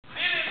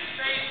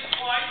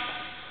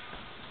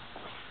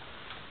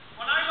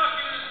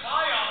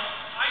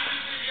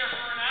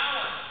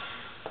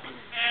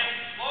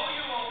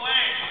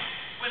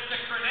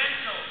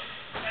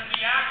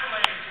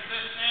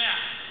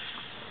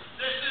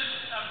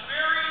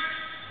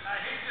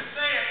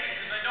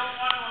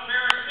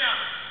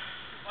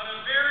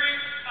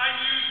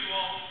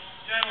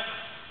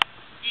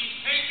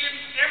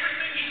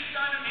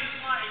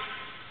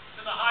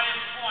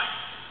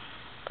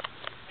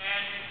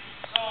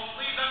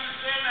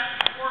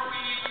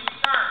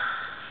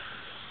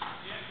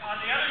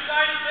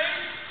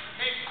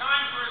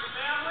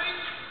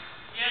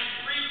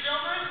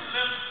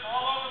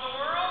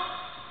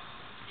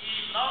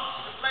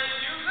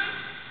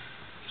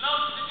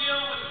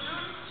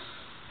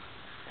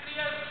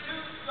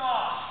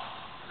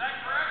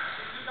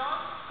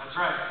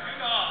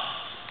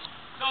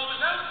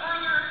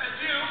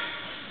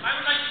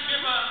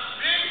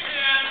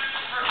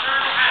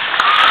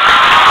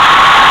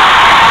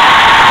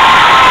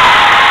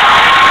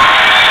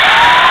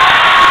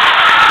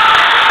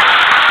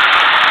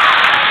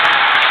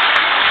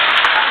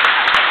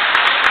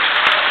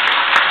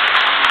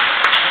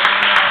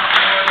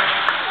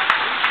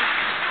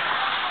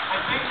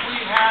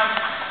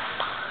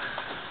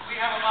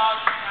about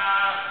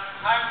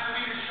time for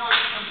me to show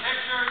you some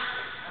pictures,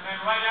 and then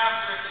right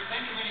after, if you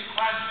think of any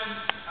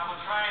questions, I will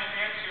try and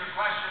answer your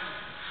questions.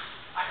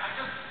 I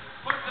just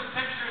put some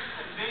pictures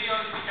and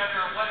videos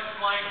together of what it's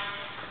like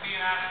to be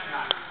an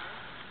astronaut.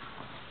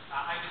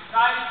 I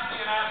decided to be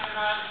an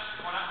astronaut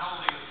when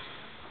how old are you?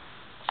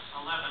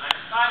 11. I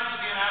decided to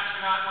be an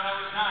astronaut when I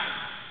was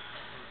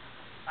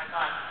 9. I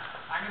thought,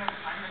 I'm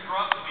gonna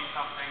grow up to be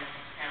something,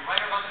 and right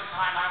about the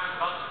time I was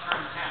about to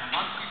turn 10, a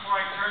month before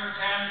I turned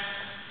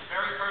 10, the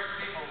very first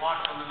people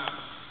walked on the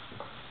moon.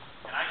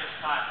 And I just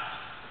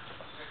thought,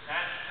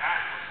 that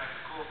looks like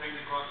a cool thing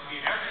to grow up to be.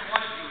 And every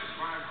one of you is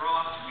going to grow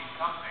up to be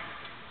something.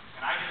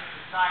 And I just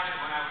decided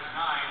when I was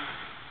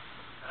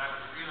 9 that I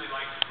would really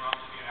like to grow up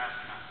to be an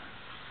astronaut.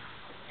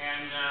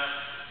 And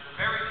the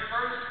very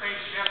first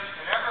spaceship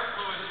that ever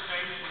flew in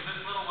space was this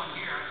little one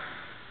here.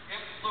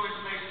 It flew in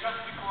space just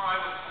before I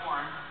was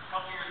born, a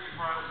couple years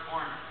before I was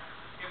born.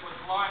 It was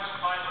launched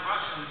by the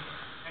Russians.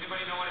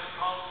 Anybody know what it's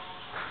called?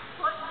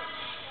 Sputnik.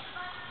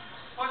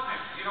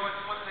 Sputnik. You know what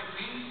Sputnik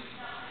means?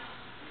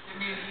 It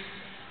means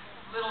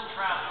little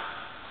traveler.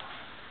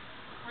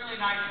 Really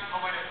nice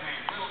poetic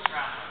name, little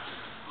traveler,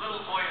 little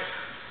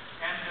voyager.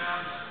 And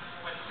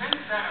but since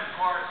then, of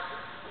course,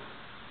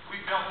 we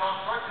built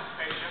all sorts of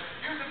spaceships.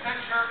 Here's a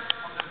picture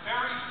of the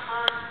very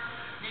first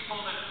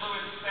people that flew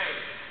in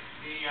space,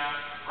 the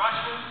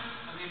Russians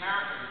and the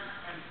Americans.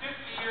 And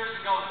 50 years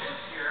ago this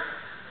year,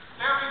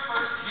 the very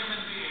first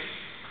human being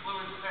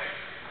flew in space.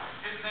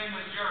 His name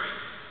was Yuri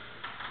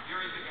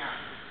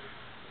Gagarin.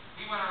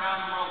 He went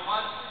around the world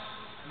once,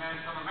 and then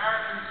some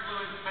Americans flew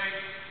in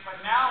space.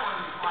 But now when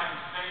we fly in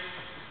space,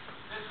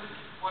 this is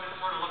what it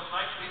sort of looks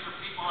like. These are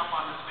people up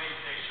on the space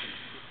station.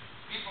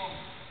 People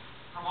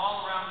from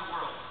all around the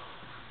world.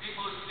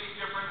 People who speak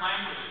different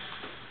languages.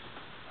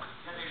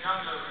 Il y a des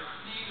gens de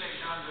Russie, les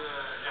gens de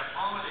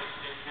Japon,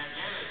 les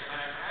Canadiens, les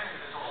Américains.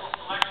 There's a whole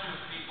selection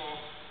of people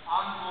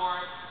on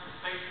board the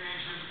space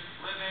station,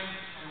 living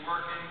and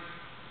working.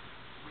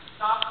 We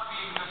stopped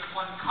being just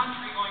one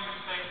country going to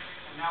space,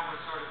 and now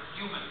we're sort of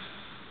humans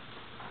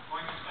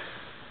going to space.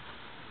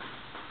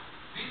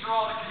 These are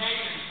all the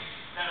Canadians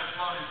that have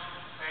flown in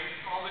space,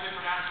 all the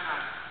different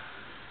astronauts.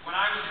 When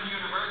I was in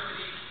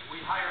university,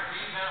 we hired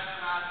these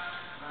astronauts.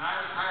 When I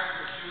was hired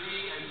with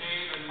Julie and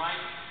Dave and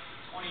Mike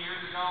 20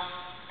 years ago,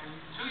 and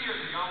 2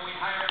 years ago, we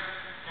hired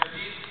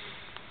David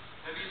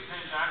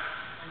Saint-Jacques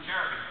and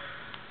Jeremy.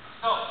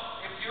 So,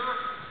 if you're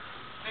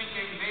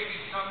thinking maybe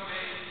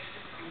someday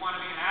you want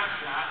to be an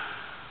astronaut,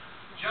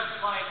 just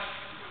like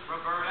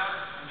Roberta,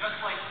 and just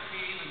like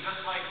Steve, and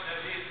just like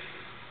David,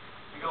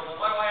 you go,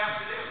 well, what do I have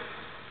to do?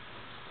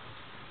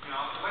 You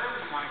know, whatever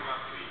you want to grow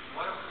up to be.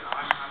 What do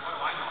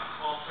I know? I'm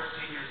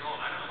 12, 13 years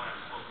old. I don't know what I'm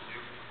supposed to do.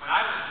 When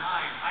I was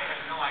 9, I had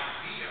no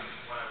idea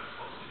what I was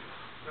supposed to do.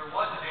 There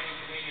wasn't any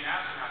Canadian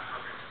astronaut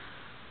program.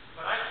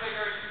 But I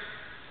figured,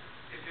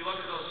 if you look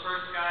at those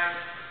first guys,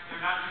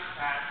 they're not too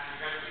fat.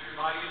 You've got to keep your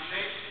body in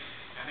shape.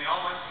 And they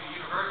all went to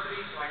university,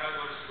 so I got to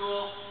go to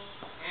school.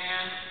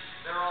 And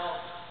they're all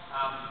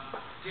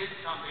did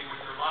something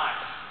with their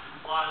lives.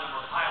 A lot of them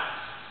were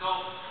pilots. So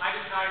I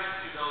decided to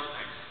do those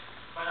things.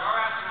 But our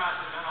astronauts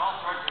have done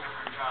all sorts of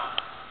different jobs.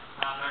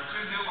 There are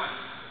 2 new ones.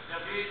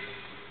 David,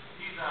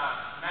 he's a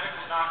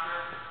medical doctor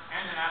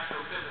and an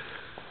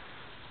astrophysicist.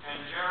 And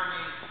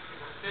Jeremy is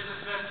a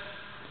physicist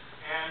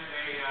and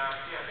a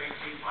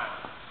F-18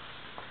 pilot.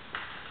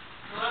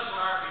 So that's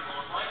what our people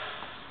look like.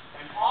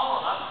 And all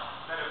of us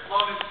that have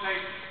flown in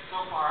space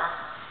so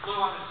far flew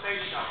on the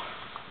space shuttle.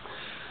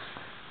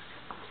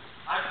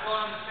 I've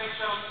flown on the space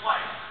shuttle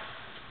twice.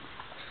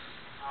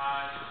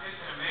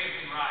 It's an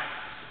amazing ride.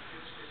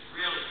 It's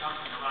really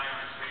something to ride on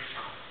a space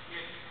shuttle.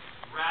 It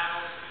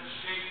rattles and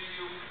shakes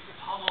you,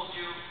 pummels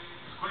you,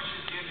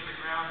 squishes you into the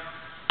ground.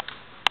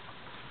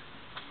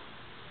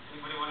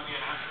 Anybody want to be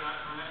an astronaut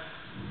for a minute?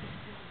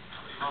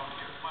 Somebody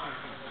volunteer? Come on.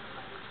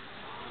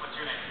 What's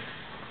your name?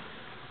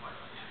 What?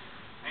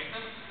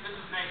 Nathan? This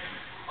is Nathan.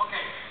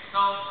 Okay,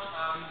 so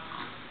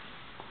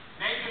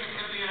Nathan is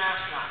going to be an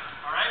astronaut,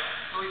 all right?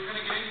 So he's going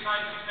to get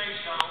inside the space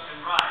shuttle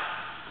and ride.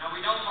 Now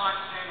we don't launch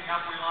standing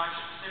up, we launch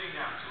sitting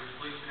down. So would you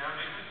please sit down,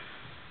 Nathan?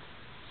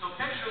 So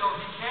picture though,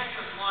 he can't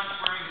just launch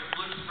wearing his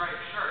blue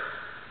striped shirt.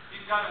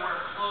 He's got to wear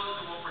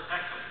clothes that will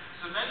protect him.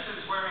 So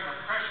Nathan's wearing a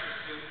pressure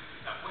suit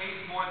that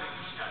weighs more than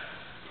he does.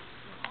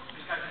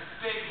 He's got this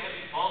big,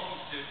 heavy, bulky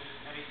suit,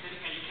 and he's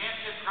sitting, and you can't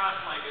sit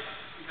cross-legged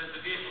because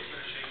the vehicle's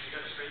going to shake. So you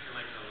got to straighten your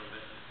legs out a little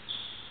bit.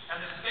 And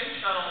the space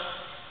shuttle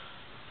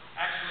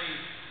actually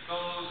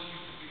goes.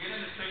 You get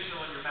in the space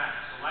shuttle on your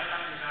back. So lie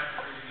down on your back and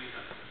bring your knees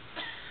up.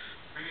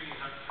 Bring your knees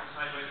up, turn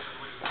sideways so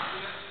everybody can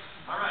see it.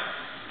 All right.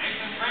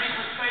 Nathan's ready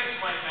for space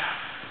flight now.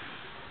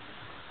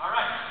 All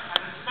right. And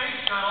the space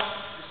shuttle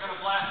is going to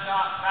blast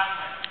off that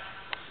way.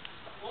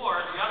 Or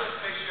the other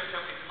spaceship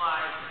that we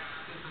fly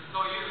is the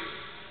Soyuz.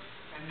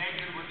 And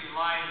Nathan would be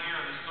lying here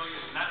in the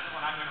Soyuz, and that's the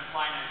one I'm going to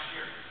fly next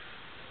year.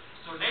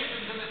 So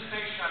Nathan's in the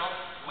space shuttle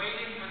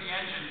waiting for the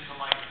engine to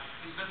light.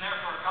 He's been there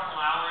for a couple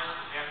hours.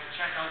 They have to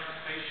check out the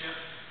spaceship.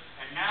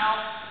 And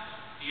now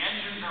the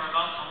engines are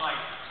about to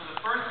light. So the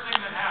first thing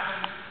that happens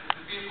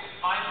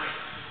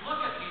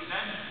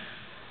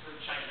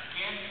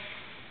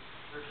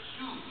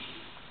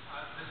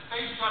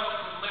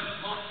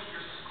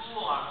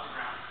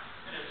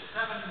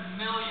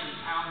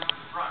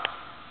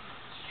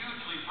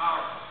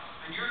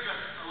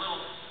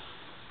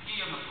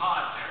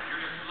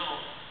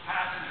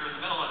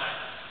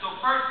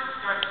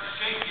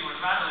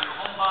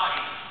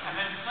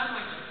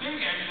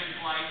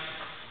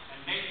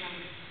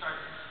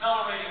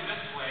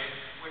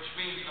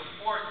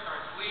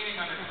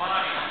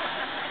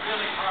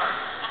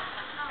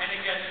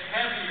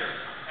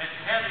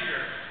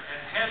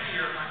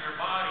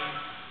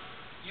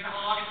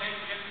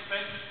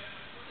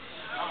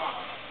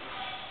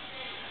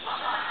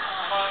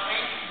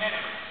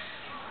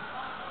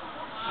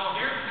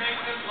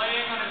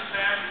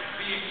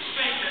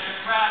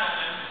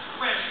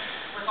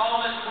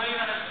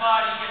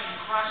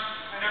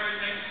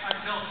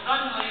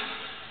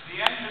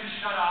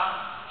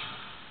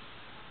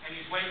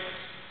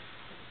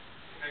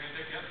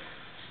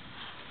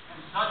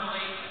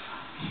suddenly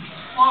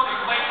exploded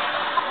weight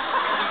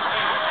in the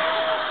space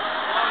station.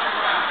 Floating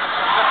around.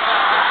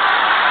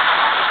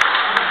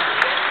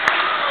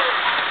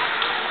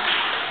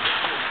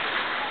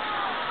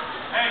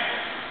 Hey,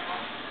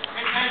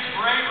 it takes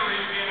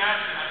bravery to be an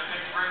astronaut. It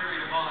takes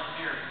bravery to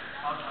volunteer.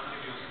 I'll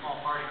give you a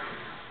small party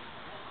here.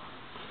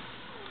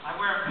 I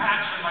wear a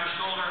patch on my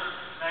shoulder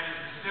that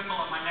is the symbol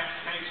of my next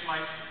space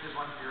flight. Here's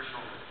one for your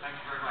shoulder. Thank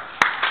you very much.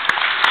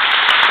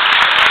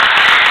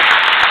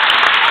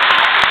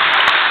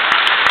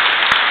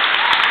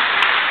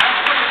 That's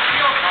what it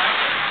feels like.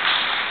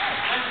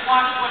 Let's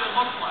watch what it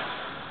looks like.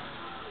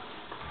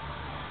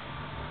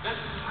 This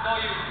is the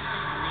Soyuz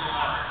really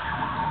loud.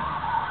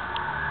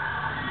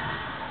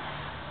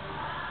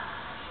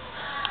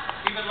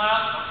 Even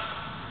louder.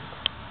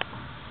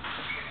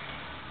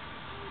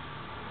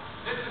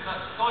 This is a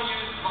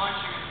Soyuz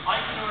launching in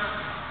Baikonur,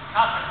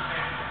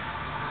 Kazakhstan.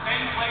 The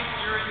same place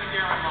Yuri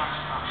Gagarin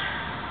launched from.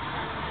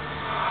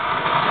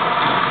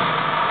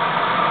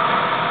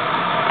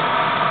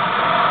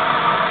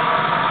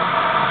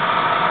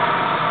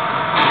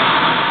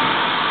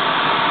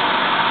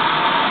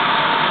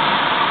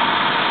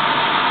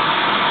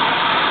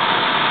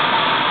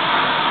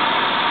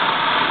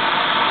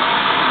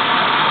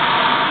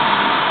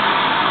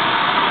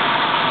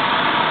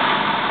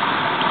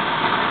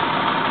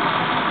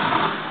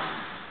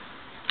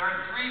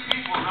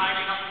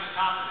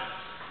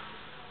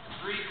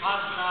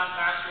 Cosmonauts,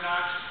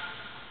 astronauts,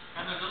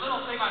 and there's a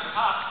little thing on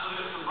top so that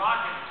if the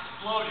rocket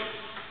exploded,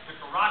 if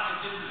the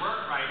rocket didn't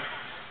work right,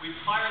 we'd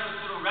fire this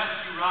little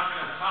rescue rocket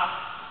on top,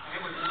 and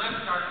it would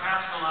lift our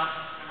capsule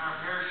up, and our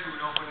parachute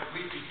would open, and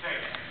we'd be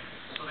safe.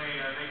 So they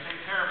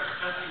take care of us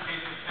just in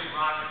case this big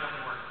rocket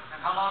doesn't work. And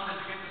how long does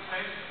it get to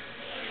space?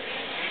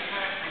 8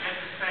 minutes to get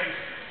to space.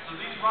 So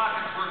these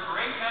rockets work for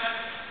 8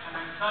 minutes, and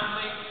then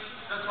suddenly,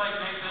 just like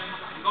Nathan,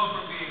 you go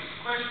from being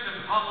squished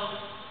and pummeled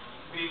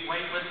to being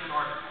weightless in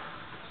orbit.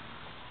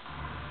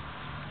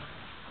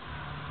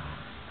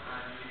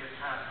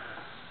 Past this.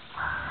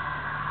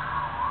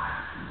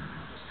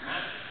 Just a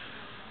minute.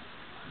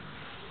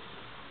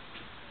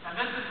 And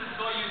this is the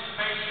Soyuz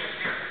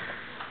spaceship here.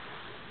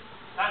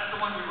 That's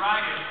the one we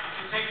ride in.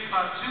 It takes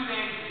about 2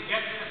 days to get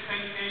to the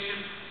space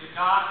station, to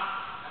dock,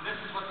 and this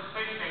is what the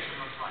space station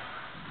looks like.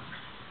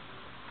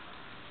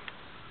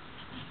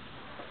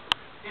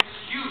 It's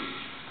huge.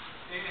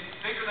 It's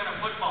bigger than a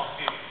football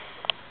field.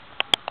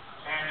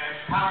 And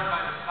it's powered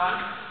by the sun,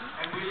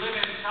 and we live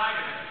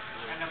inside of it.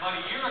 And about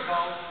a year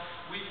ago,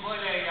 we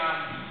put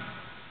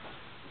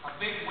a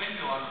big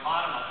window on the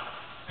bottom of it,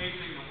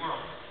 facing the world.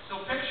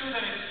 So picture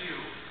that it's you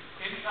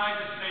inside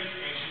the space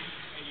station,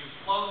 and you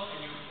float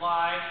and you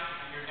fly,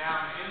 and you're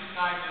down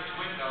inside this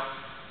window,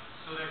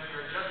 so that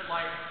you're just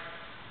like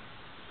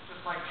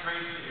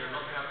Tracy here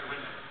looking out the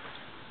window.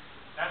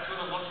 That's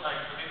what it looks like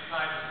from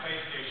inside the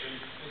space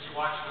station as you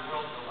watch the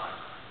world go by.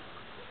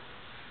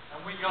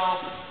 And we go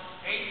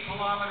 8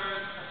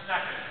 kilometers a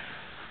second.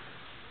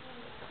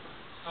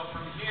 So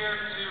from here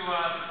to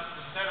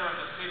the center of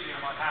the city in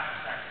about half a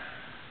second.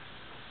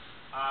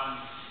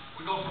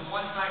 We go from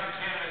one side of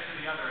Canada to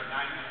the other in 9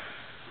 minutes.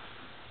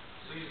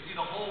 So you see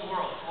the whole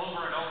world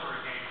over and over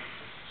again.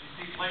 You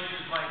see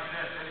places like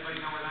this. Anybody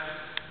know where that is?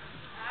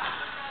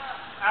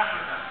 Africa.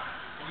 Africa.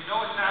 And you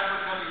know it's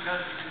Africa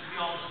because you can see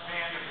all the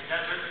sand of the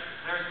desert.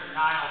 There's the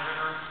Nile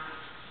River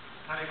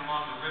cutting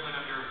along the ribbon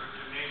of your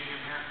gymnasium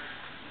here.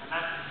 And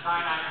that's the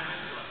Sinai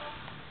Peninsula.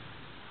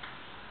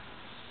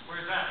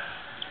 Where's that?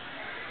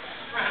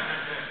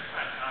 Fredericton.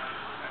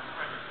 That's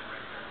Fredericton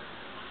right there.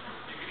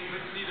 You can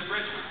even see the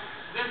bridge.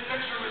 This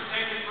picture was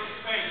taken from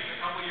space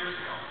a couple years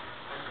ago.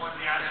 That's when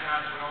the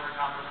astronauts went over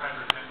top of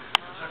Fredericton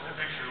and took the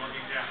picture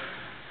looking down.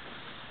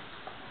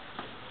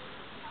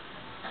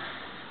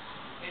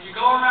 And you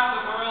go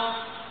around the world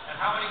at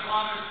how many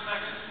kilometers a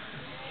second?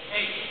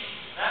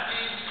 8. That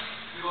means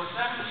you go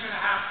 17,500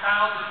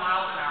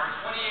 miles an hour,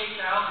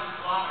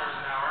 28,000 kilometers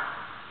an hour.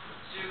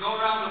 So you go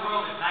around the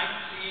world in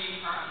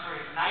 90 minutes,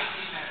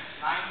 90 minutes.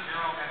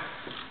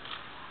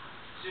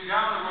 So you go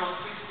around the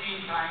world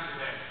 16 times a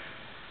day.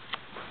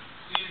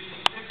 So you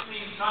see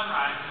 16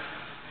 sunrises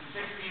and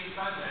 16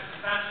 sunsets.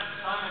 If that's the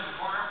sun in the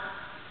corner,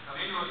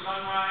 come into a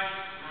sunrise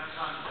and a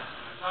sunset,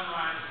 and a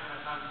sunrise and a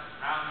sunset,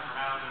 round and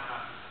around and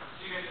around.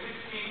 So you get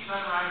 16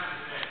 sunrises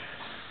a day.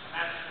 And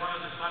that's one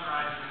of the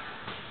sunrises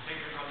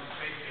taken from the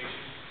space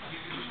station. You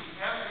can see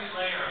every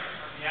layer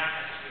of the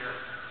atmosphere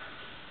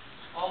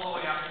all the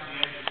way up to the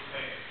edge of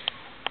space.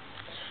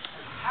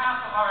 And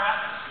half of our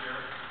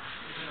atmosphere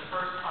is in the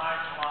first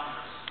 5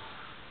 kilometers.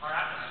 Our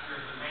atmosphere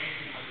is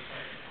amazingly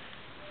thick.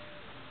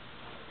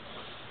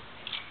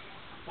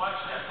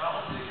 Watch this.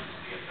 Hopefully you can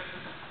see it. This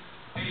is a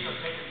video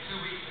taken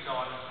 2 weeks ago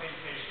on the space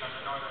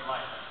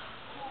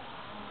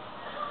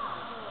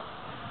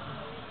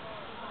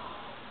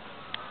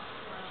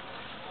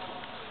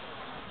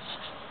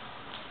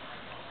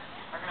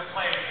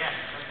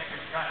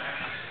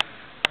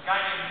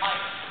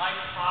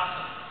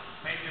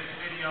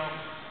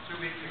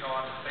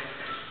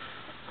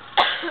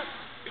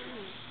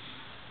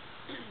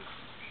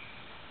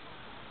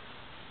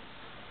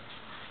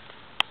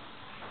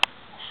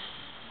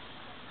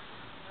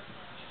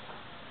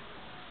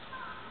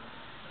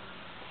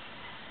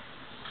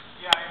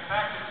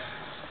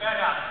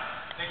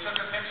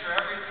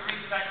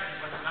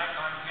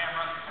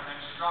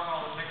strung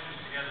all the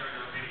pictures together into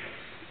a video.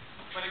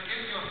 But it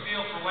gives you a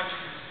feel for what you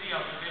can see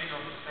out the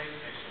video of the space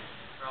station,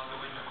 or out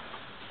the window.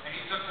 And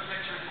he took the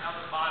pictures out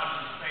the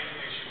bottom of the space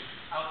station,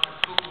 out the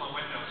cupola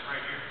windows right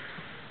here.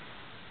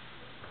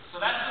 So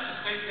that's what the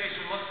space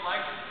station looks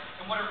like.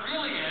 And what it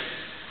really is,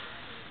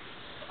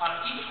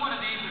 each one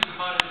of these is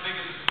about as big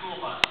as a school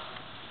bus.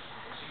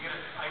 So you get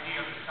an idea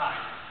of the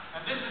size.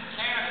 And this is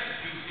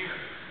Canada's piece here.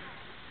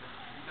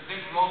 The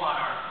big robot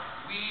arm.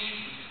 We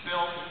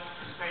built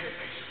the space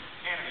station.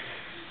 Canada did.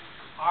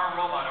 Our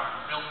robot arm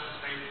built the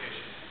space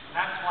station. And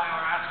that's why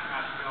our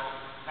astronauts go.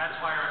 That's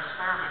why our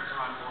experiments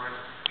are on board,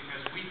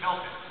 because we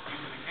built it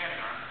using the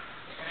Canadarm.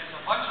 And it's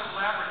a bunch of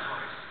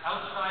laboratories,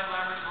 outside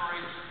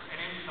laboratories and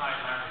inside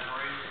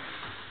laboratories.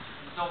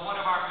 And so one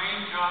of our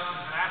main jobs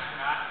as an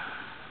astronaut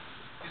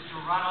is to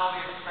run all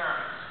the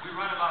experiments. We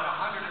run about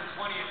 120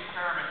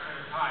 experiments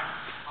at a time.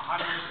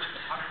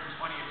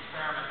 120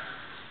 experiments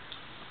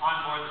on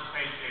board the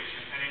space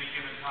station at any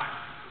given time.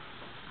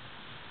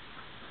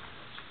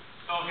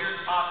 So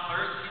here's Bob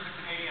Thirst. He's a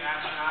Canadian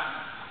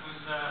astronaut who's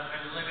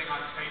been living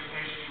on the space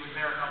station. He was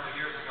there a couple of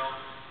years ago.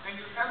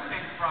 And everything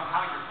from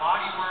how your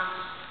body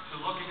works, to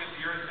looking at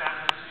the Earth's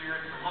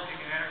atmosphere, to looking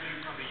at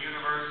energy from the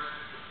universe,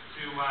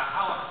 to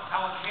how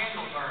a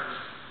candle burns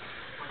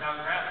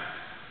without gravity.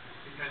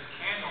 Because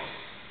candles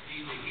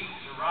need the heat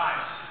to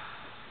rise.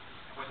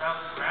 And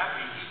without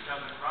gravity, heat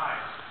doesn't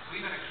rise. So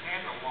even a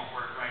candle won't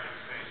work right in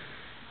space.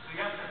 So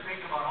you have to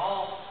think about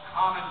all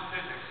common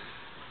physics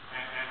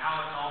and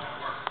how it's all going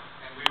to work.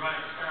 And we run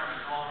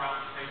experiments all around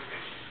the space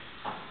station.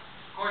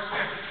 Of course, we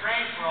have to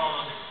train for all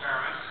those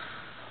experiments.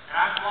 And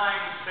I'm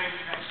flying in space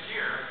next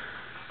year.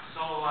 So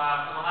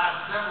for the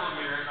last several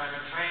years, I've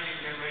been training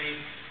to get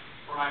ready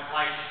for my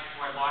flight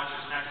where it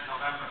launches next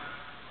November.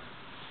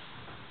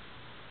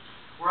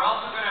 We're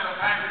also going to have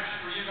a package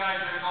for you guys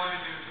that are going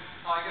to do,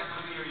 I guess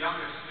it'll be your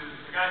youngest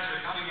students, the guys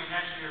that are coming in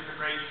next year for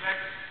grade 6,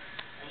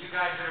 and you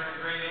guys that are in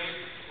grade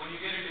 8, when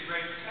you get into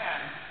grade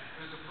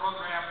 10, there's a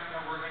program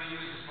that we're going to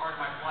use as part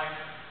of my flight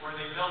where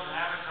they build an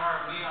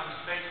avatar of me on the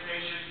space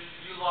station.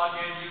 You log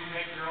in, you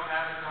make your own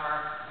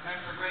avatar, and then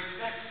for grade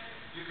 6,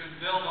 you can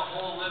build a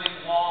whole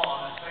living wall on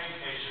the space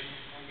station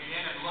and get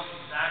in and look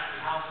exactly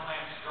how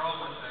plants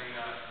grow with the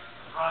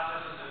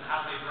processes and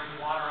how they bring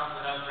water up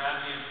without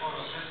gravity and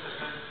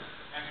photosynthesis.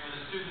 And for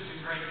the students in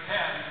grade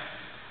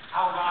 10,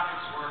 how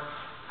rockets work,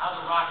 how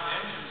the rocket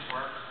engines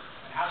work,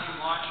 and how you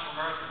launch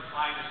from Earth and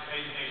fly the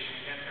space station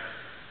to get there.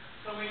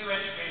 So we do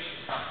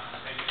education stuff in the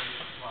space station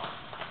as well.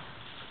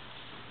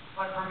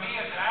 But for me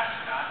as an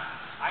astronaut,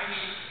 I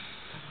need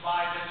to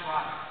fly this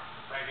rocket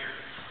right here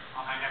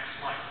on my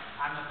next flight.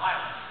 I'm the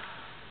pilot.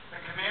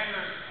 The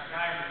commander's a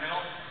guy in the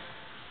middle.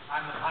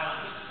 I'm the pilot.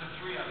 This is the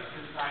three of us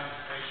inside the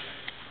spaceship.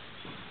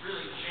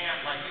 Really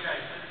jammed, like you guys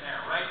sitting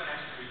there right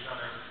next to each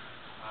other.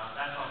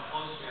 That's how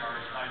close we are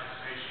inside the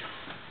spaceship.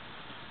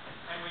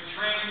 And we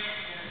train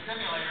in a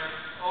simulator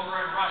over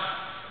in Russia.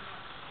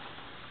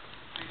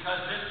 Because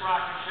this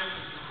rocket ship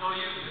is the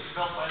Soyuz that's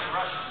built by the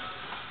Russians.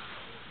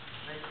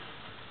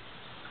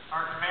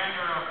 Our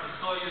commander of the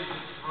Soyuz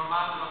is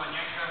Roman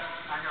Romanenko.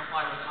 I'm going to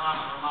fly with Tom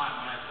and Roman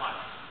when I fly.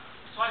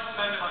 So I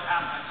spend about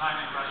half my time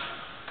in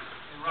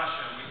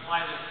Russia. We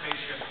fly this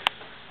spaceship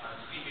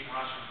speaking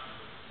Russian.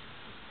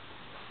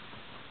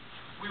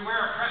 We wear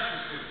a pressure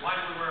suit. Why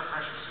do we wear a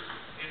pressure suit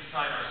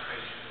inside our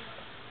spaceship?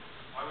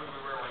 Why would we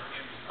wear one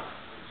inside?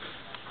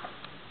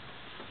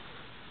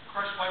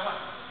 Crushed by what?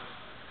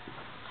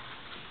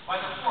 By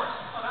the force.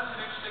 Oh, that's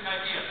an interesting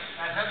idea.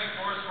 That heavy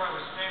force where I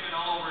was standing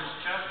all over his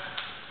chest,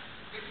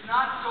 it's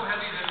not so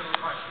heavy that it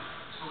will crush you.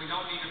 So we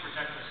don't need to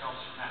protect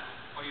ourselves from that.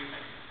 What do you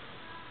think?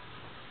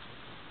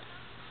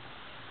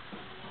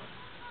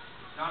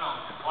 No.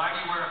 Why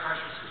do you wear a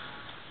pressure suit?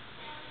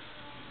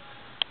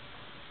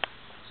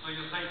 So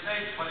you'll say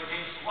safe, but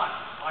against what?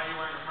 Why are you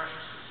wearing a pressure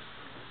suit?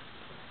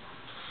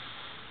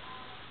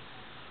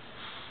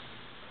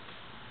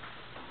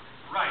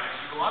 Right, as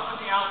you go up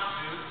in the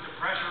altitude, the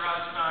pressure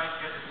outside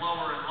gets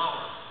lower and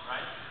lower,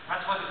 right?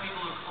 That's why the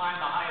people who climb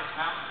the highest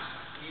mountains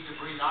need to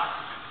breathe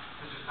oxygen,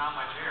 because there's not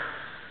much air.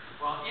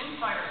 Well,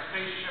 inside a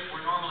spaceship,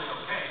 we're normally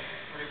okay,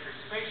 but if your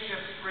spaceship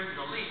springs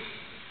a leak,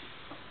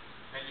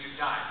 then you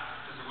die,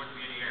 because there wouldn't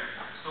be any air.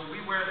 So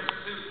we wear the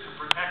suit to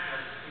protect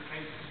us in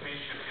case the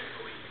spaceship gets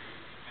a leak,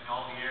 and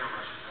all the air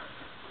rushes out.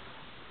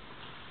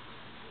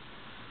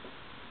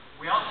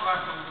 We also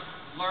have to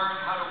learn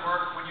how to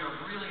work when you have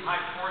really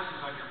high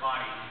forces on your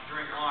body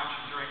during launch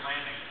and during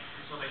landing.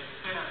 And so they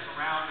spin us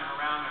around and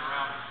around and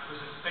around.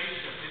 There's a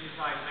spaceship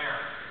inside there.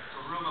 It's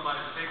a room about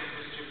as big as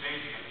this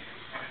gymnasium.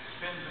 And it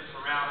spins us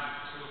around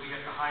so that we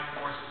get the high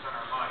forces on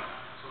our body.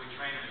 So we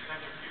train in a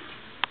centrifuge.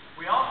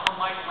 We also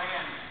might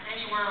land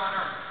anywhere on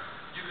Earth.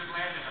 You could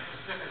land in the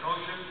Pacific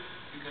Ocean.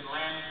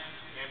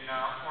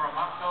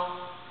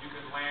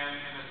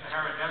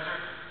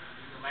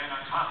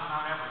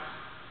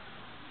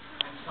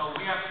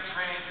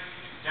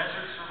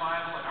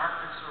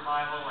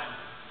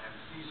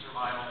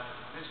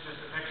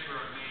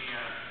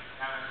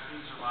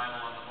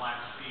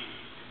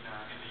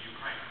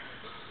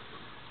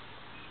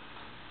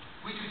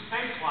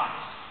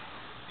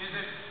 spacewalks. Is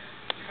it,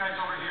 you guys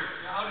over here,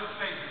 you're out in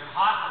space, is it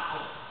hot or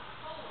cold?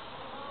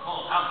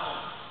 Cold. How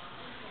cold?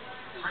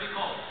 Pretty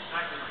cold.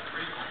 Exactly right.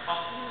 Pretty cold.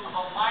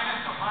 About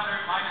minus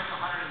 100, minus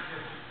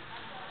 150.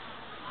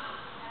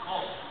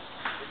 Cold.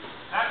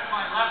 That's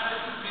my left.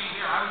 This is me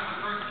here. I was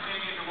the first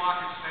Canadian to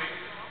walk in space.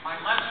 My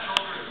left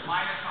shoulder is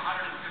minus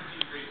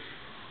 150 degrees.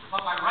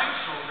 But my right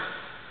shoulder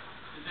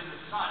is in the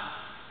sun,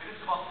 and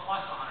it's about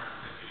plus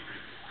 150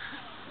 degrees.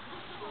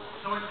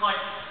 So it's like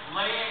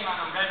laying on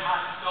a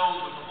red-hot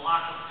stove with a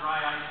block of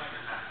dry ice on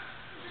your back.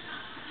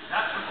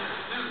 That's what this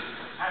suit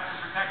has to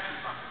protect you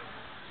from.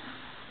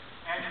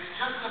 And it's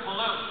just a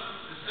balloon.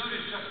 The suit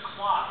is just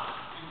cloth,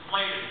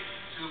 inflated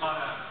to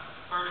about a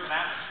third of an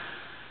atmosphere.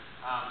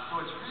 So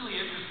it's really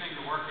interesting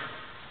to work in.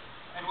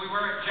 And we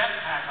wear a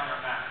jetpack on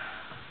our back.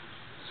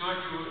 So if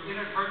you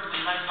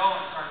inadvertently let go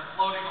and start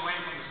floating away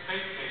from the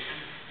space station,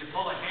 you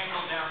pull a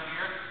handle down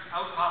here,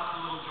 out pops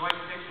a little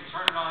joystick, you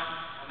turn it on,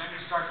 and then you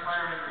start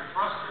firing your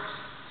thrusters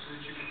so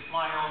that you can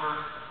fly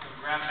over and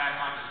grab back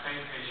onto the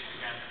space station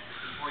again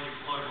before you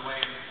floated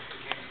away and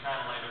became a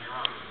satellite of your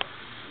own.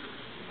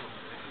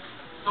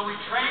 So we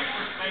train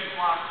for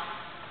spacewalks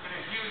in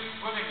a huge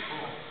swimming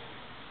pool.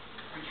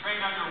 We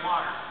train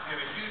underwater. We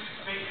have a huge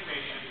space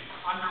station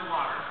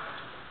underwater,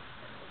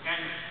 and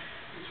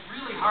it's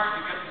really hard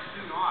to get the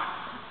suit on.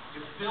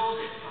 You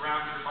build it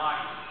around your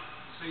body.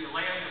 So you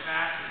lay